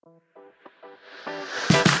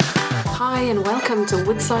Hi and welcome to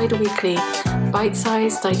Woodside Weekly,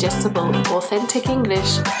 bite-sized, digestible, authentic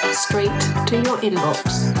English straight to your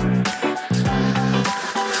inbox.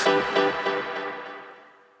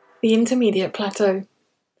 The Intermediate Plateau.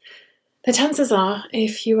 The chances are,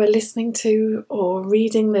 if you are listening to or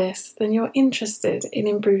reading this, then you're interested in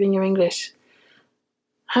improving your English.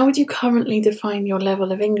 How would you currently define your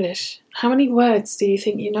level of English? How many words do you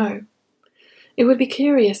think you know? It would be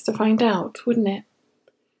curious to find out, wouldn't it?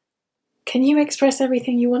 Can you express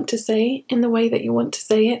everything you want to say in the way that you want to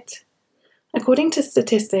say it? According to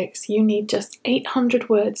statistics, you need just 800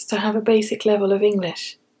 words to have a basic level of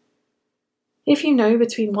English. If you know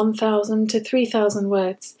between 1,000 to 3,000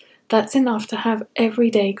 words, that's enough to have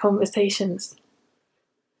everyday conversations.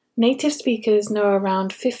 Native speakers know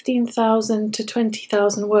around 15,000 to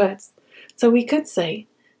 20,000 words, so we could say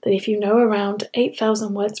that if you know around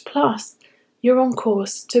 8,000 words plus, you're on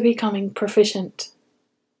course to becoming proficient.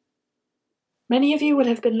 Many of you will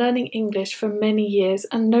have been learning English for many years,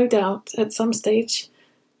 and no doubt, at some stage,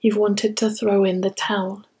 you've wanted to throw in the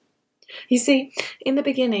towel. You see, in the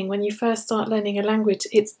beginning, when you first start learning a language,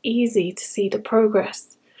 it's easy to see the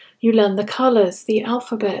progress. You learn the colours, the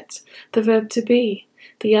alphabet, the verb to be,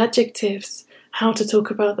 the adjectives, how to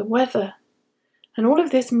talk about the weather. And all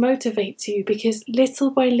of this motivates you because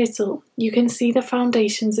little by little, you can see the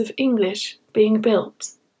foundations of English being built.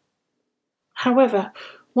 However,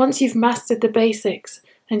 once you've mastered the basics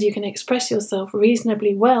and you can express yourself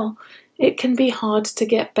reasonably well, it can be hard to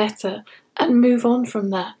get better and move on from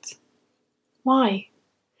that. Why?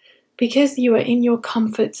 Because you are in your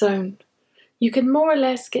comfort zone. You can more or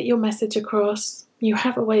less get your message across. You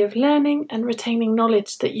have a way of learning and retaining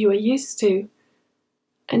knowledge that you are used to,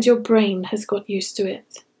 and your brain has got used to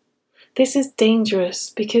it. This is dangerous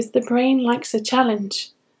because the brain likes a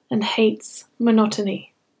challenge and hates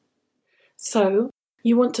monotony. So,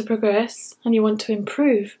 you want to progress and you want to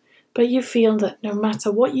improve, but you feel that no matter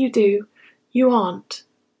what you do, you aren't.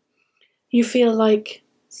 You feel like,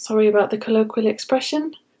 sorry about the colloquial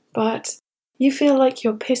expression, but you feel like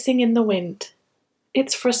you're pissing in the wind.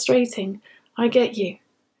 It's frustrating, I get you.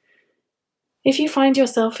 If you find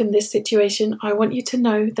yourself in this situation, I want you to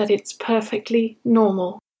know that it's perfectly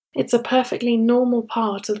normal. It's a perfectly normal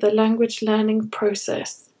part of the language learning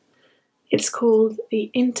process. It's called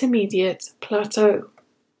the Intermediate Plateau.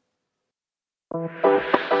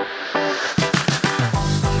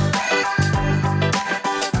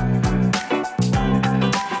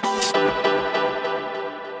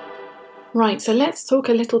 Right, so let's talk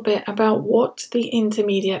a little bit about what the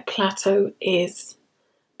Intermediate Plateau is.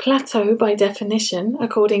 Plateau, by definition,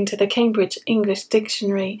 according to the Cambridge English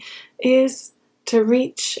Dictionary, is to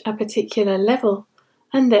reach a particular level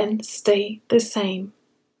and then stay the same.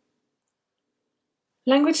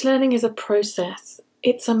 Language learning is a process.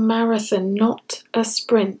 It's a marathon, not a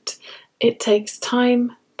sprint. It takes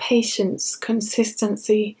time, patience,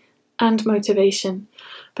 consistency, and motivation,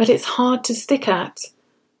 but it's hard to stick at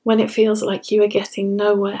when it feels like you are getting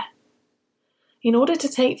nowhere. In order to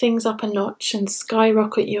take things up a notch and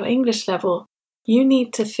skyrocket your English level, you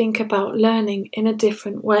need to think about learning in a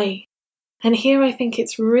different way. And here I think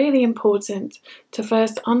it's really important to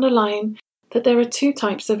first underline that there are two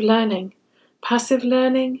types of learning: passive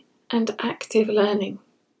learning and active learning.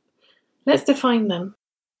 Let's define them.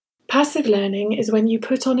 Passive learning is when you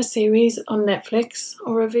put on a series on Netflix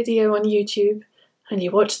or a video on YouTube and you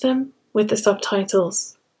watch them with the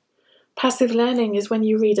subtitles. Passive learning is when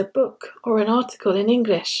you read a book or an article in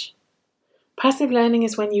English. Passive learning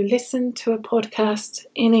is when you listen to a podcast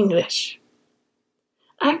in English.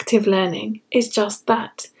 Active learning is just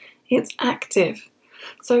that. It's active.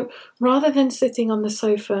 So rather than sitting on the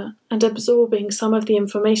sofa and absorbing some of the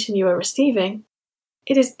information you are receiving,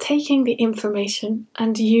 it is taking the information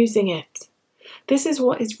and using it. This is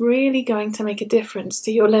what is really going to make a difference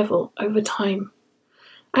to your level over time.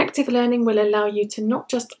 Active learning will allow you to not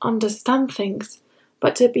just understand things,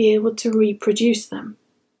 but to be able to reproduce them.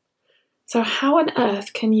 So how on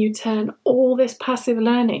earth can you turn all this passive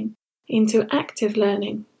learning into active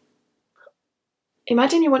learning?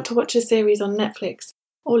 Imagine you want to watch a series on Netflix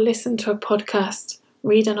or listen to a podcast,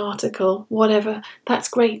 read an article, whatever. That's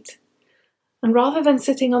great. And rather than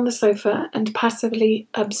sitting on the sofa and passively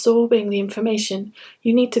absorbing the information,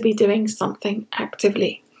 you need to be doing something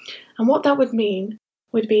actively. And what that would mean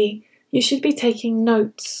would be you should be taking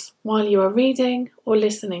notes while you are reading or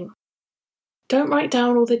listening. Don't write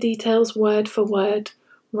down all the details word for word.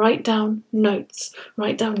 Write down notes.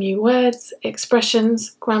 Write down new words,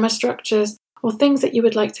 expressions, grammar structures, or things that you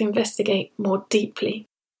would like to investigate more deeply.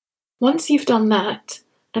 Once you've done that,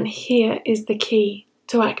 and here is the key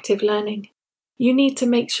to active learning. You need to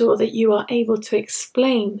make sure that you are able to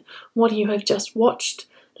explain what you have just watched,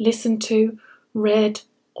 listened to, read,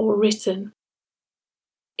 or written.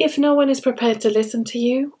 If no one is prepared to listen to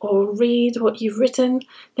you or read what you've written,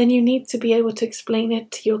 then you need to be able to explain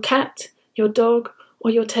it to your cat, your dog,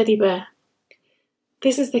 or your teddy bear.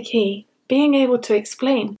 This is the key. Being able to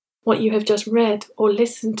explain what you have just read or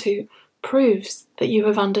listened to proves that you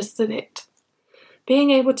have understood it.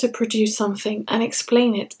 Being able to produce something and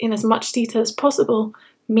explain it in as much detail as possible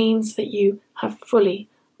means that you have fully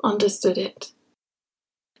understood it.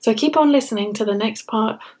 So keep on listening to the next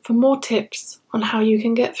part for more tips on how you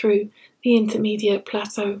can get through the Intermediate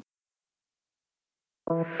Plateau.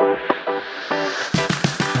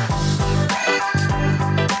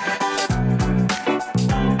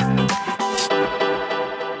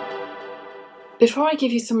 Before I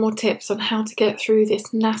give you some more tips on how to get through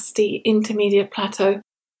this nasty Intermediate Plateau,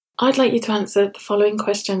 I'd like you to answer the following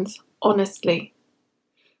questions honestly.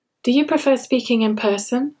 Do you prefer speaking in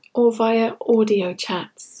person or via audio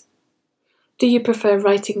chats? Do you prefer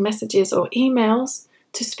writing messages or emails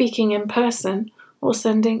to speaking in person or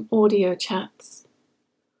sending audio chats?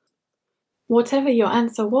 Whatever your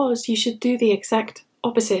answer was, you should do the exact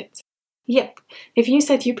opposite. Yep, if you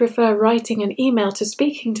said you prefer writing an email to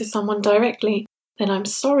speaking to someone directly, then I'm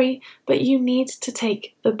sorry, but you need to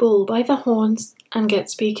take the bull by the horns and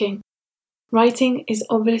get speaking. Writing is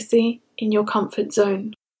obviously in your comfort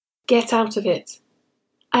zone. Get out of it.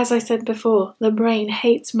 As I said before, the brain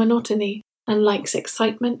hates monotony and likes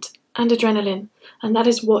excitement and adrenaline, and that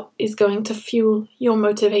is what is going to fuel your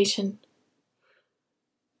motivation.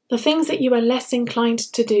 The things that you are less inclined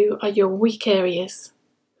to do are your weak areas.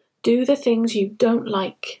 Do the things you don't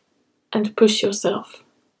like and push yourself.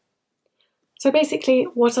 So basically,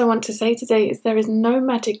 what I want to say today is there is no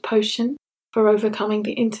magic potion for overcoming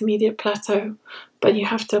the Intermediate Plateau, but you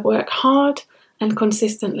have to work hard and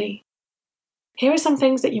consistently. Here are some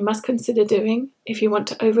things that you must consider doing if you want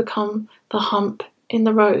to overcome the hump in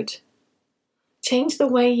the road. Change the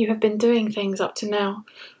way you have been doing things up to now.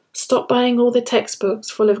 Stop buying all the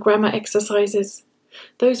textbooks full of grammar exercises.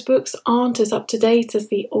 Those books aren't as up to date as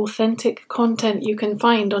the authentic content you can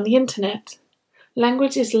find on the internet.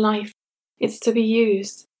 Language is life. It's to be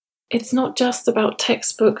used. It's not just about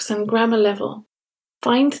textbooks and grammar level.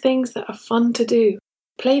 Find things that are fun to do.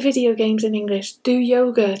 Play video games in English. Do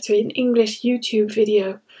yoga to an English YouTube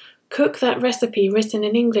video. Cook that recipe written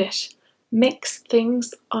in English. Mix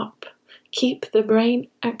things up. Keep the brain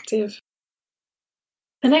active.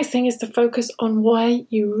 The next thing is to focus on why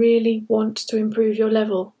you really want to improve your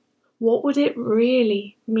level. What would it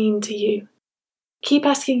really mean to you? Keep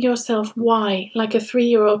asking yourself why, like a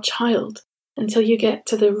 3-year-old child, until you get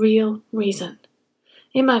to the real reason.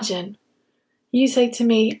 Imagine, you say to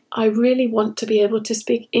me, I really want to be able to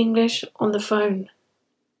speak English on the phone.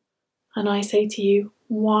 And I say to you,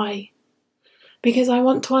 why? Because I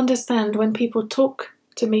want to understand when people talk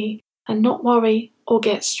to me and not worry or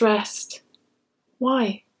get stressed.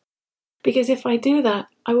 Why? Because if I do that,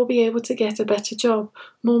 I will be able to get a better job,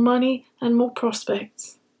 more money and more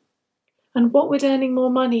prospects. And what would earning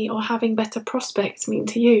more money or having better prospects mean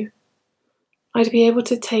to you? I'd be able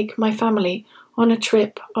to take my family on a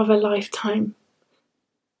trip of a lifetime.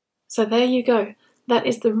 So there you go. That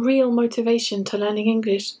is the real motivation to learning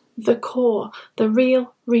English. The core, the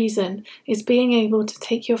real reason is being able to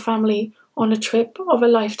take your family on a trip of a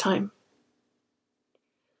lifetime.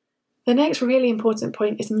 The next really important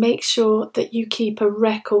point is make sure that you keep a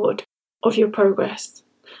record of your progress.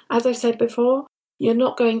 As I've said before, you're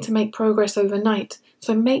not going to make progress overnight,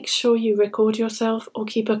 so make sure you record yourself or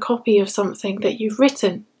keep a copy of something that you've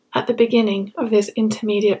written at the beginning of this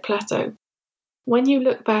Intermediate Plateau. When you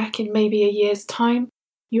look back in maybe a year's time,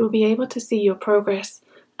 you will be able to see your progress,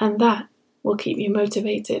 and that will keep you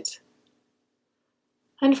motivated.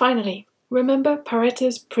 And finally, remember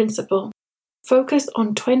Pareto's principle. Focus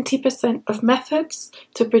on 20% of methods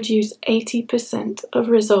to produce 80% of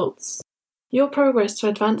results. Your progress to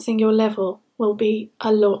advancing your level will be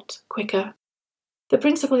a lot quicker. The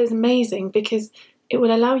principle is amazing because it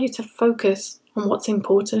will allow you to focus on what's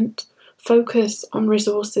important, focus on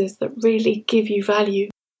resources that really give you value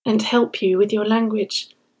and help you with your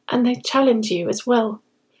language, and they challenge you as well.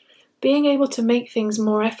 Being able to make things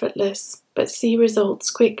more effortless but see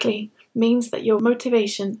results quickly means that your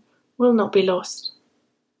motivation will not be lost.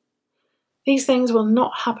 These things will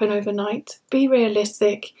not happen overnight. Be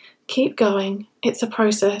realistic, keep going, it's a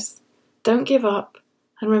process. Don't give up,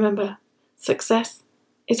 and remember, success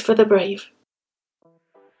is for the brave.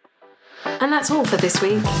 And that's all for this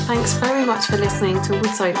week. Thanks very much for listening to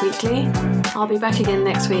Woodside Weekly. I'll be back again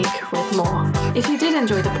next week with more. If you did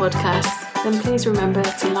enjoy the podcast, then please remember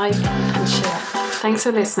to like and share. Thanks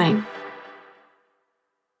for listening.